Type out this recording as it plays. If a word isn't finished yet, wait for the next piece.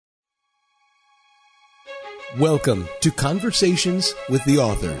Welcome to Conversations with the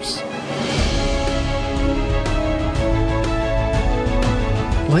Authors.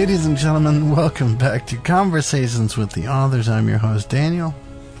 Ladies and gentlemen, welcome back to Conversations with the Authors. I'm your host, Daniel.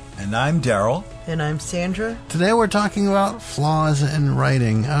 And I'm Daryl. And I'm Sandra. Today we're talking about flaws in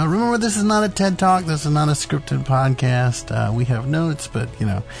writing. Remember, this is not a TED Talk. This is not a scripted podcast. We have notes, but,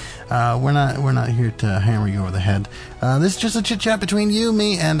 we're not here to hammer you over the head. This is just a chit-chat between you,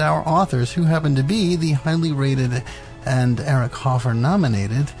 me, and our authors, who happen to be the highly rated and Eric Hoffer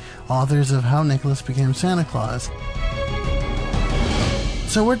nominated authors of How Nicholas Became Santa Claus.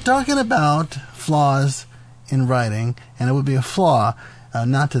 So we're talking about flaws in writing, and it would be a flaw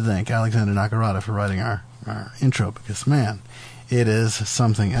not to thank Alexander Nakarada for writing our intro, because, man, it is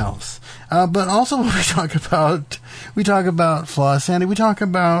something else. But also when we talk about flaws, Sandy, we talk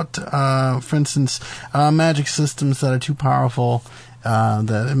about, for instance, magic systems that are too powerful,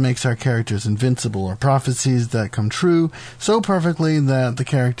 that it makes our characters invincible, or prophecies that come true so perfectly that the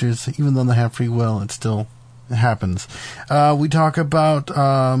characters, even though they have free will, it still happens. We talk about,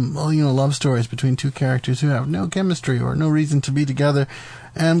 love stories between two characters who have no chemistry or no reason to be together.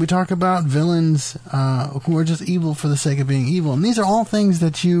 And we talk about villains who are just evil for the sake of being evil. And these are all things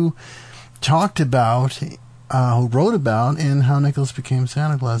that you talked about, who wrote about in How Nicholas Became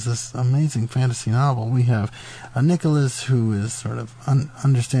Santa Claus, this amazing fantasy novel. We have Nicholas, who is sort of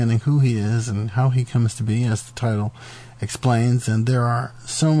understanding who he is and how he comes to be, as the title explains, and there are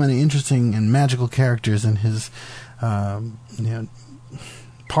so many interesting and magical characters in his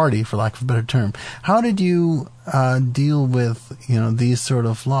party, for lack of a better term. How did you deal with these sort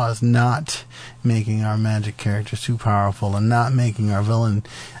of flaws, not making our magic characters too powerful, and not making our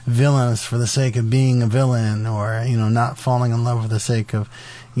villainous for the sake of being a villain, or not falling in love for the sake of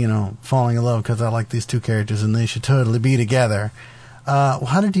falling in love because I like these two characters and they should totally be together?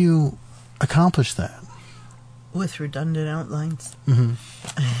 How did you accomplish that? With redundant outlines. Mm-hmm.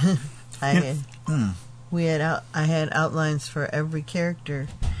 I had outlines for every character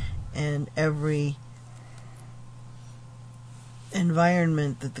and every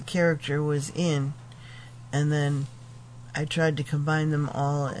environment that the character was in, and then I tried to combine them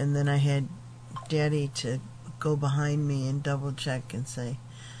all, and then I had Daddy to go behind me and double check and say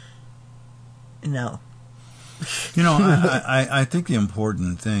no. I think the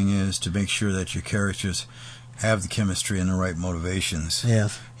important thing is to make sure that your characters have the chemistry and the right motivations.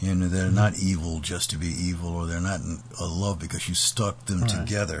 Yes. They're not evil just to be evil, or they're not in love because you stuck them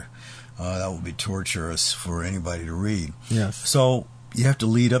together. That would be torturous for anybody to read. Yes. So you have to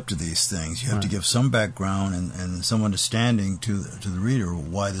lead up to these things. You have to give some background and some understanding to the reader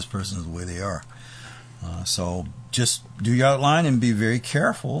why this person is the way they are. So just do your outline and be very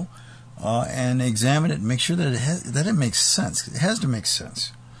careful and examine it and make sure that it makes sense. It has to make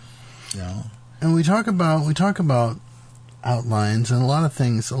sense. And we talk about outlines and a lot of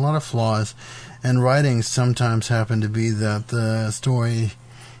things, a lot of flaws, and writings sometimes happen to be that the story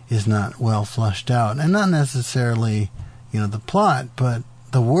is not well fleshed out, and not necessarily, the plot, but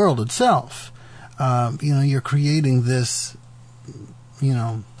the world itself. You're creating this,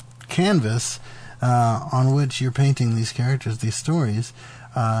 canvas on which you're painting these characters, these stories,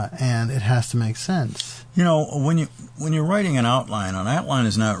 and it has to make sense. When you're writing an outline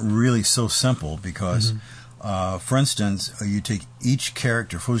is not really so simple because, for instance, you take each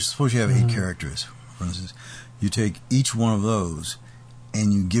character. Suppose you have 8 characters, for instance. You take each one of those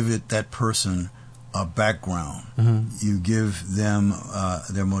and you give that person a background. You give them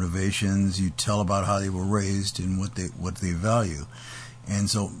their motivations. You tell about how they were raised and what they value. And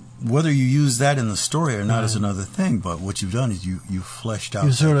so whether you use that in the story or not is another thing, but what you've done is you fleshed out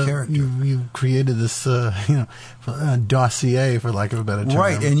that character. You created this dossier, for lack of a better term.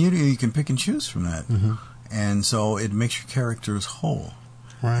 Right, and you can pick and choose from that. And so it makes your characters whole.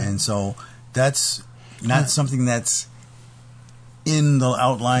 Right. And so that's not something that's in the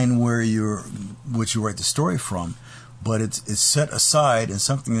outline which you write the story from, but it's set aside and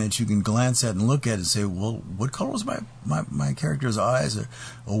something that you can glance at and look at and say, well, what color was my character's eyes,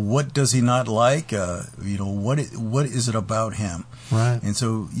 or what does he not like? What is it about him? Right. And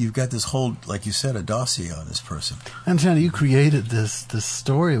so you've got this whole, like you said, a dossier on this person. And Shannon, you created this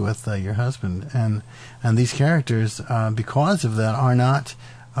story with your husband, and these characters, because of that, are not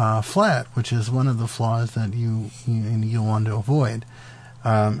flat, which is one of the flaws that you want to avoid.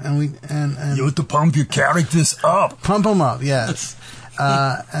 And You have to pump your characters up. Pump them up, yes.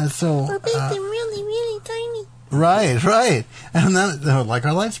 And so Or make them really, really tiny. Right. And then, like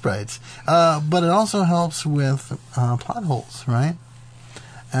our light sprites. But it also helps with plot holes, right?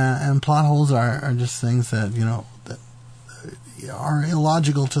 And plot holes are just things that, are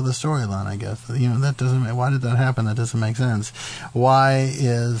illogical to the storyline, I guess. That doesn't. Why did that happen? That doesn't make sense. Why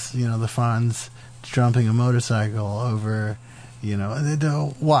is the Fonz jumping a motorcycle over?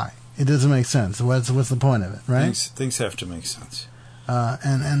 Why? It doesn't make sense. What's the point of it, right? Things have to make sense.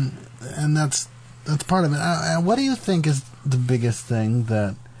 And that's part of it. What do you think is the biggest thing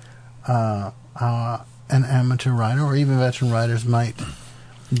that an amateur writer or even veteran writers might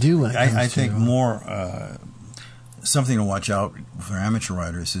do when it comes I think more something to watch out for amateur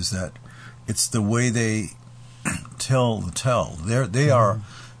writers is that it's the way they tell the tale. They are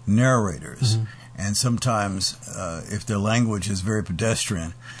narrators, and sometimes if their language is very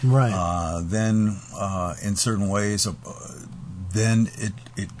pedestrian, right, then in certain ways, then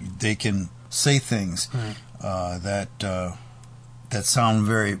they can say things that sound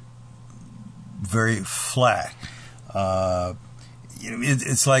very, very flat.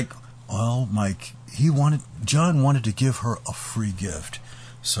 It's like, well, Mike, John wanted to give her a free gift,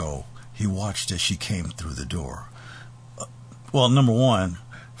 so he watched as she came through the door. Well, number one,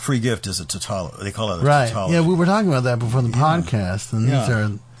 free gift is a tautology. They call it a tautology. Yeah, we were talking about that before the podcast, and these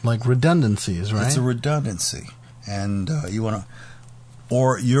are like redundancies, right? It's a redundancy, and you want to,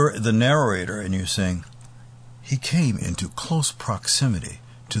 or you're the narrator, and you're saying, he came into close proximity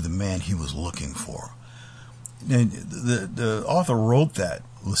to the man he was looking for. And the author wrote that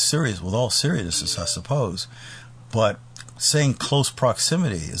with all seriousness, I suppose, but saying close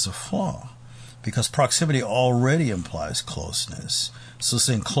proximity is a flaw, because proximity already implies closeness. So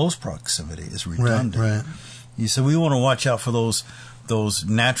saying close proximity is redundant. Right. You said we want to watch out for those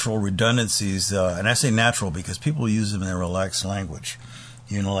natural redundancies, and I say natural because people use them in their relaxed language.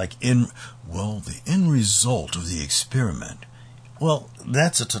 Like the end result of the experiment. Well,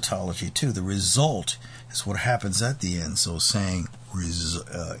 that's a tautology too. The result is what happens at the end. So saying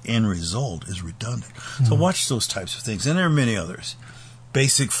end result is redundant. So watch those types of things, and there are many others.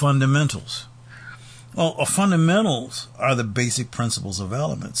 Basic fundamentals. Well, fundamentals are the basic principles of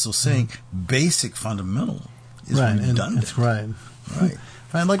elements. So saying basic fundamental is redundant. It's right. Right.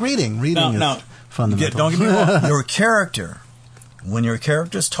 Like reading. Reading is fundamental. Don't get me wrong. Your character, when your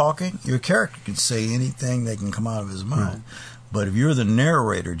character's talking, your character can say anything that can come out of his mouth. Right. But if you're the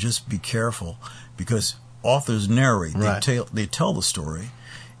narrator, just be careful, because authors narrate. They tell the story,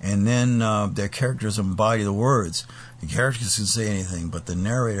 and then their characters embody the words. The characters can say anything, but the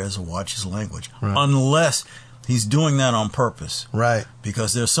narrator has to watch his language, unless he's doing that on purpose. Right.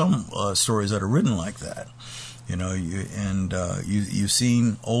 Because there's some stories that are written like that. You've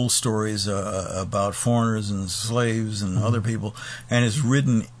seen old stories about foreigners and slaves and other people, and it's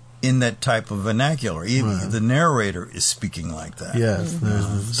written in that type of vernacular. Even the narrator is speaking like that. Yes, there's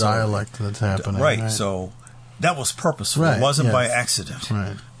this dialect that's happening. Right. So that was purposeful. It wasn't by accident.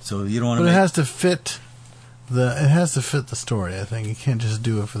 Right. So you don't want to. But it has to fit. It has to fit the story. I think you can't just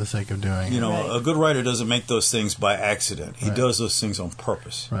do it for the sake of doing it. A good writer doesn't make those things by accident. He does those things on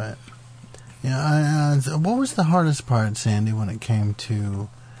purpose. Right. Yeah. What was the hardest part, Sandy, when it came to,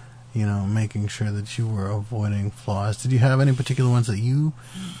 making sure that you were avoiding flaws? Did you have any particular ones that you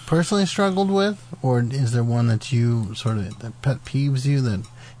personally struggled with, or is there one that you that pet peeves you that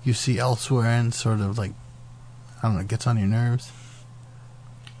you see elsewhere and sort of like, I don't know, gets on your nerves?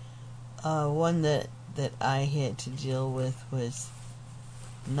 One that I had to deal with was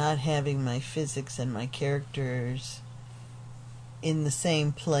not having my physics and my characters in the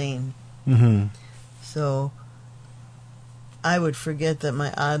same plane. Mm-hmm. So I would forget that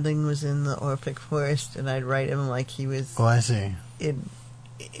my oddling was in the Orphic Forest, and I'd write him like he was. Oh, I see.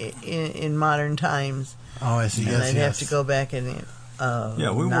 In modern times. Oh, I see. And I'd have to go back and.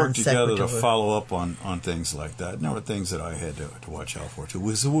 We worked together to follow up on things like that. And there were things that I had to watch out for too.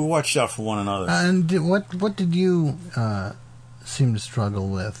 We watched out for one another. And what did you seem to struggle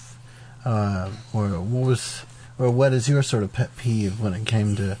with, or what is your sort of pet peeve when it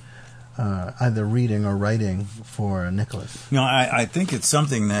came to either reading or writing for Nicholas? I think it's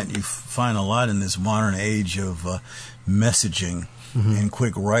something that you find a lot in this modern age of messaging and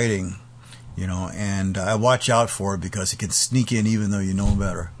quick writing. And I watch out for it because it can sneak in even though you know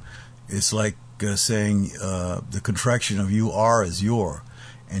better. It's like saying the contraction of "you-are" is "your,"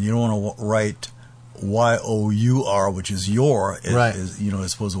 and you don't want to write "y-o-u-r," which is "your." Right. As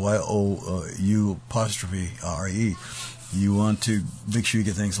opposed to "y-o-u" apostrophe "r-e." You want to make sure you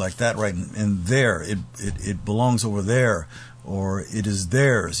get things like that right. And there, it belongs over there, or it is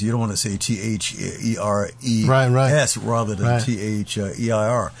theirs. You don't want to say THERES rather than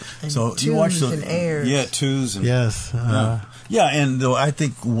THEIR. So you watch the airs. Yeah, twos and yes. And I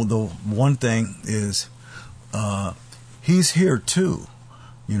think the one thing is he's here too.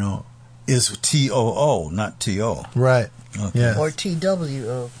 Is TOO, not TO. Right. Okay. Yes. or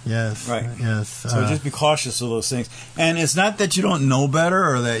TWO. Yes. Right. Yes. So just be cautious of those things. And it's not that you don't know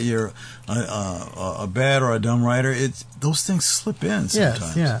better or that you're a bad or a dumb writer. It's those things slip in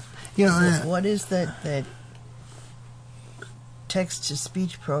sometimes. yes. Yeah. You know. What is that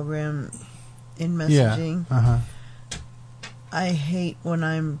text-to-speech program in messaging? Yeah. Uh-huh. I hate when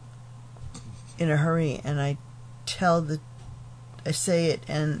I'm in a hurry and I say it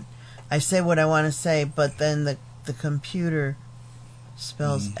and I say what I want to say, but then the computer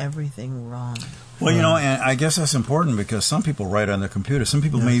spells everything wrong. Well, you know, and I guess that's important because some people write on their computer. Some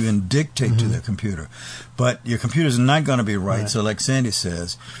people may even dictate to their computer. But your computer's not going to be right. So like Sandy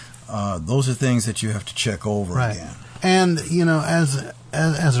says, those are things that you have to check over again. And, you know,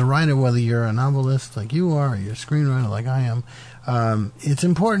 as a writer, whether you're a novelist like you are or you're a screenwriter like I am, it's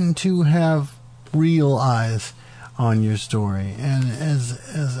important to have real eyes on your story. And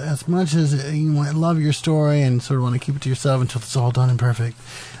as much as you might love your story and sort of want to keep it to yourself until it's all done and perfect,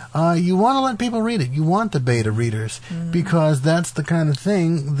 you want to let people read it. You want the beta readers because that's the kind of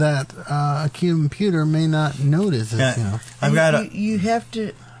thing that a computer may not notice. Yeah, You know. You have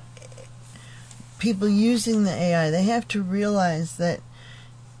to... People using the AI, they have to realize that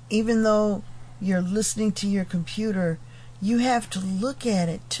even though you're listening to your computer, you have to look at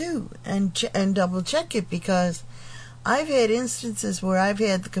it too and double check it, because I've had instances where I've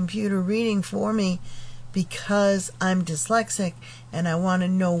had the computer reading for me because I'm dyslexic and I want to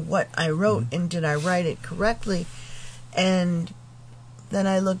know what I wrote and did I write it correctly, and then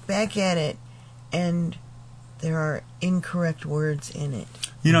I look back at it and there are incorrect words in it.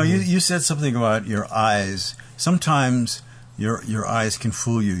 You know, you said something about your eyes. Sometimes your eyes can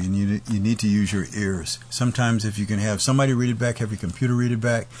fool you. You need to use your ears. Sometimes if you can have somebody read it back, have your computer read it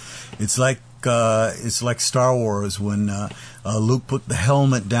back. It's like Star Wars when Luke put the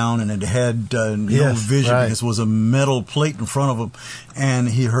helmet down and it had no vision because it was a metal plate in front of him, and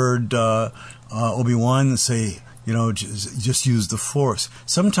he heard Obi-Wan say, you know, just use the Force.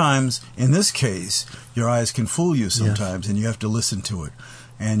 Sometimes, in this case, your eyes can fool you sometimes, and you have to listen to it.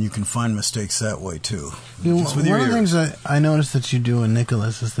 And you can find mistakes that way, too. You know, one of the things that I noticed that you do in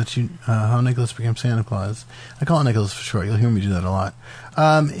Nicholas is that how Nicholas became Santa Claus. I call it Nicholas for short. You'll hear me do that a lot.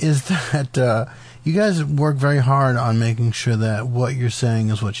 Is that you guys work very hard on making sure that what you're saying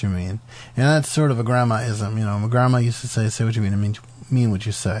is what you mean. And that's sort of a grandma-ism. You know, my grandma used to say what you mean. I mean what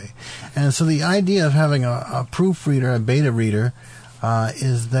you say. And so the idea of having a proofreader, a beta reader,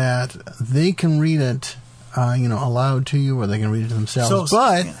 is that they can read it aloud to you, or they can read it to themselves.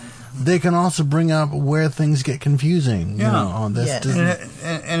 But they can also bring up where things get confusing. You know, on this.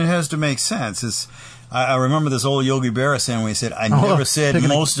 And it has to make sense. I remember this old Yogi Berra saying when he said, I never said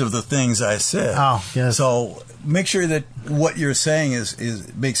most of the things I said. Oh, yes. So make sure that what you're saying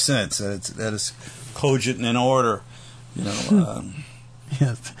makes sense, that it's cogent and in order. You know.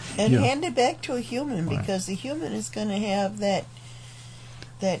 Yes. And hand it back to a human, because the human is going to have that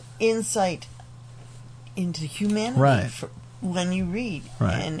insight into humanity when you read,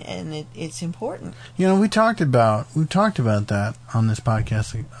 and it's important. You know, we talked about that on this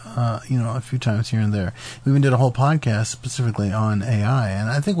podcast, a few times here and there. We even did a whole podcast specifically on AI, and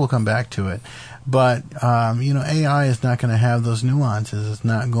I think we'll come back to it. But AI is not going to have those nuances. It's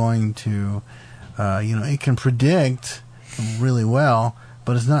not going to, it can predict really well,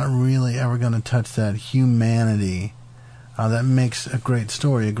 but it's not really ever going to touch that humanity that makes a great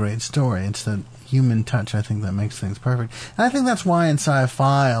story a great story. It's that human touch, I think, that makes things perfect. And I think that's why in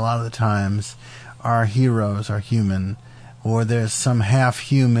sci-fi a lot of the times our heroes are human, or there's some half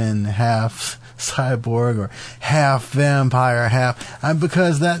human, half cyborg, or half vampire,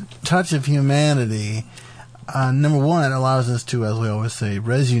 because that touch of humanity, number one, it allows us to, as we always say,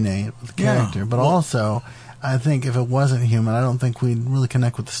 resonate with the character, but also I think if it wasn't human, I don't think we'd really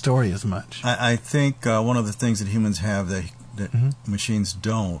connect with the story as much. I think one of the things that humans have that machines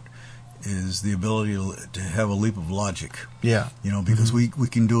don't is the ability to have a leap of logic. Yeah. You know, because we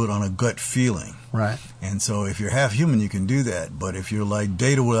can do it on a gut feeling. Right. And so if you're half human, you can do that. But if you're like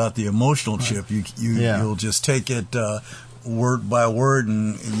Data without the emotional chip, you'll just take it word by word,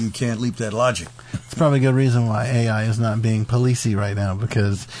 and you can't leap that logic. It's probably a good reason why AI is not being policey right now,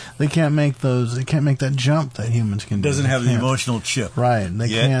 because they can't make that jump that humans can do. Doesn't have the emotional chip. Right. They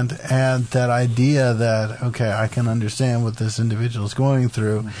can't add that idea that, okay, I can understand what this individual is going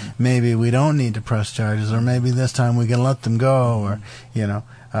through. Maybe we don't need to press charges, or maybe this time we can let them go, or,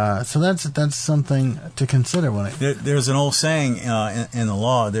 so that's something to consider. There's an old saying in the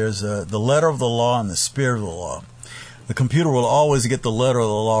law, there's the letter of the law and the spirit of the law. The computer will always get the letter of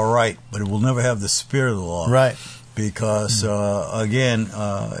the law right, but it will never have the spirit of the law. Right. Because, again,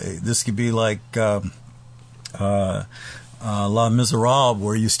 this could be like Les Miserables,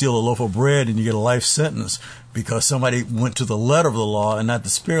 where you steal a loaf of bread and you get a life sentence because somebody went to the letter of the law and not the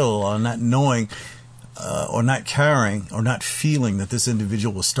spirit of the law, and not knowing or not caring or not feeling that this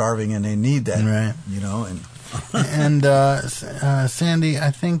individual was starving and they need that. Right. And And Sandy,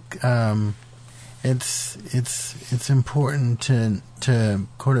 I think it's important to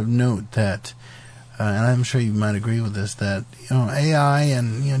sort of note that, and I'm sure you might agree with this, that AI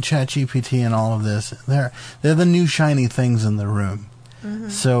and ChatGPT and all of this, they're the new shiny things in the room. Mm-hmm.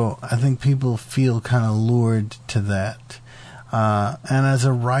 So I think people feel kind of lured to that. And as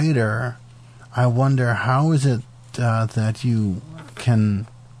a writer, I wonder how is it that you can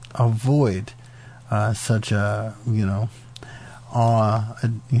avoid such a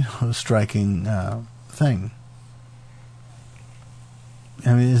striking thing.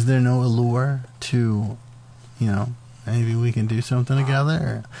 I mean, is there no allure to, maybe we can do something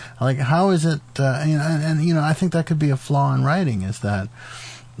together? Or, like, how is it? I think that could be a flaw in writing, is that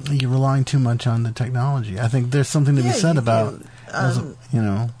you're relying too much on the technology. I think there's something to be said about,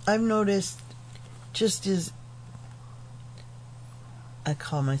 I've noticed, just as I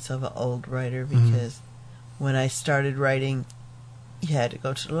call myself an old writer because when I started writing, you had to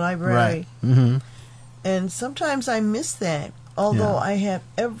go to the library. Right. Mm-hmm. And sometimes I miss that. Although I have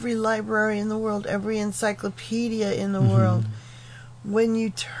every library in the world, every encyclopedia in the world, when you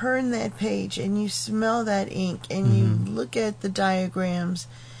turn that page and you smell that ink and you look at the diagrams,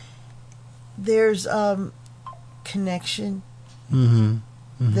 there's connection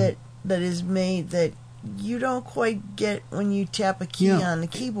that is made that you don't quite get when you tap a key on the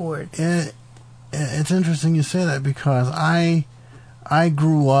keyboard. It's interesting you say that, because I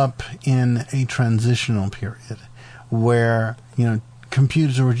grew up in a transitional period where,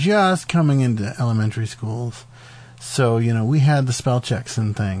 computers were just coming into elementary schools. So, we had the spell checks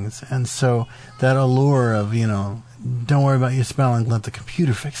and things. And so that allure of, don't worry about your spelling, let the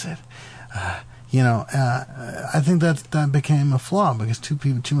computer fix it. I think that became a flaw because too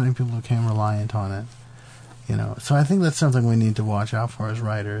many people became reliant on it. So I think that's something we need to watch out for as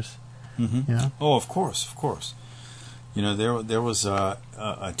writers. Oh, of course. There was a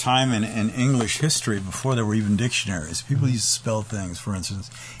time in English history before there were even dictionaries. People used to spell things, for instance,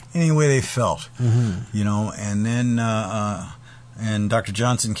 any way they felt. And then and Dr.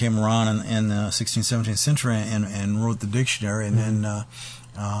 Johnson came around in the 16th, 17th century and wrote the dictionary. And then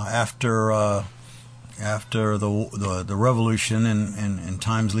after the Revolution and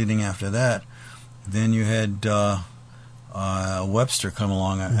times leading after that, then you had Webster come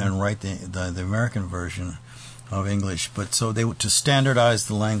along and write the American version of English. But so to standardize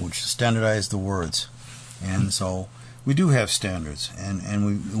the language, to standardize the words, and so we do have standards, and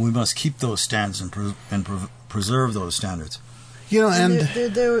we must keep those standards and preserve those standards.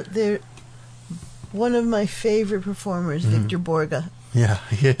 They're one of my favorite performers, Victor Borge. Yeah.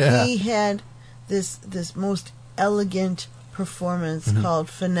 He had this most elegant performance called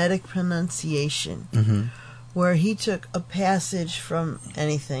phonetic pronunciation, where he took a passage from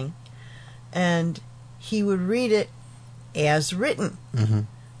anything and he would read it as written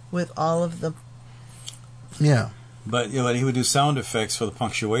with all of the But he would do sound effects for the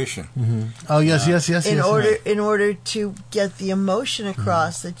punctuation. Oh yes. In order to get the emotion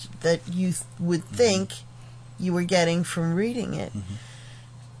across that you would think you were getting from reading it,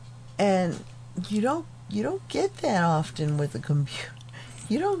 and you don't get that often with a computer.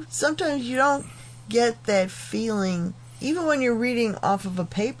 Sometimes you don't get that feeling. Even when you're reading off of a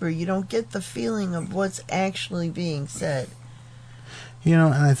paper, you don't get the feeling of what's actually being said. And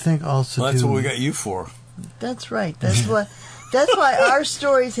I think also that's what we got you for. That's right. That's why our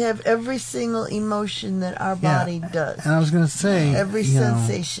stories have every single emotion that our body does. And I was going to say, every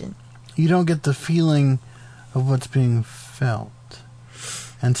sensation. You don't get the feeling of what's being felt.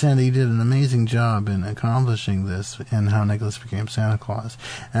 And Sandy, you did an amazing job in accomplishing this in How Nicholas Became Santa Claus.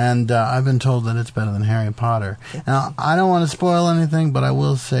 And I've been told that it's better than Harry Potter. Now, I don't want to spoil anything, but I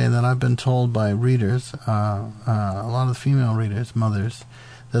will say that I've been told by readers, a lot of female readers, mothers,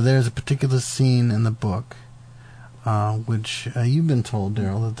 that there's a particular scene in the book, which you've been told,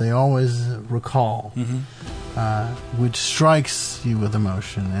 Daryl, that they always recall, which strikes you with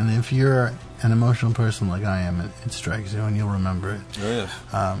emotion. And if you're an emotional person like I am, it strikes you and you'll remember it. Oh, yes.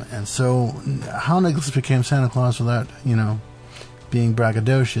 And so How Nicholas Became Santa Claus without, being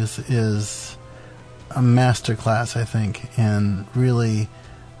braggadocious is a master class, I think, in really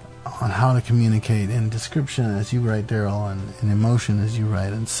on how to communicate in description as you write, Daryl, and in emotion as you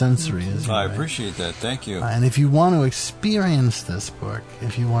write, and sensory as you write. I appreciate that. Thank you. And if you want to experience this book,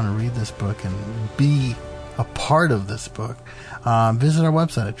 if you want to read this book and be a part of this book, visit our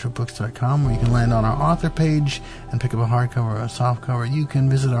website at troopbooks.com, where you can land on our author page and pick up a hardcover or a softcover. You can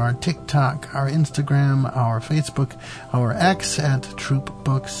visit our TikTok, our Instagram, our Facebook, our X at Troop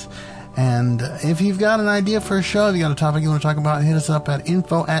Books. And if you've got an idea for a show, if you got a topic you want to talk about, hit us up at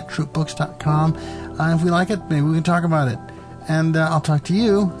info@troopbooks.com. If we like it, maybe we can talk about it. And I'll talk to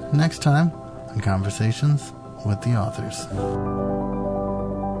you next time on Conversations with the Authors.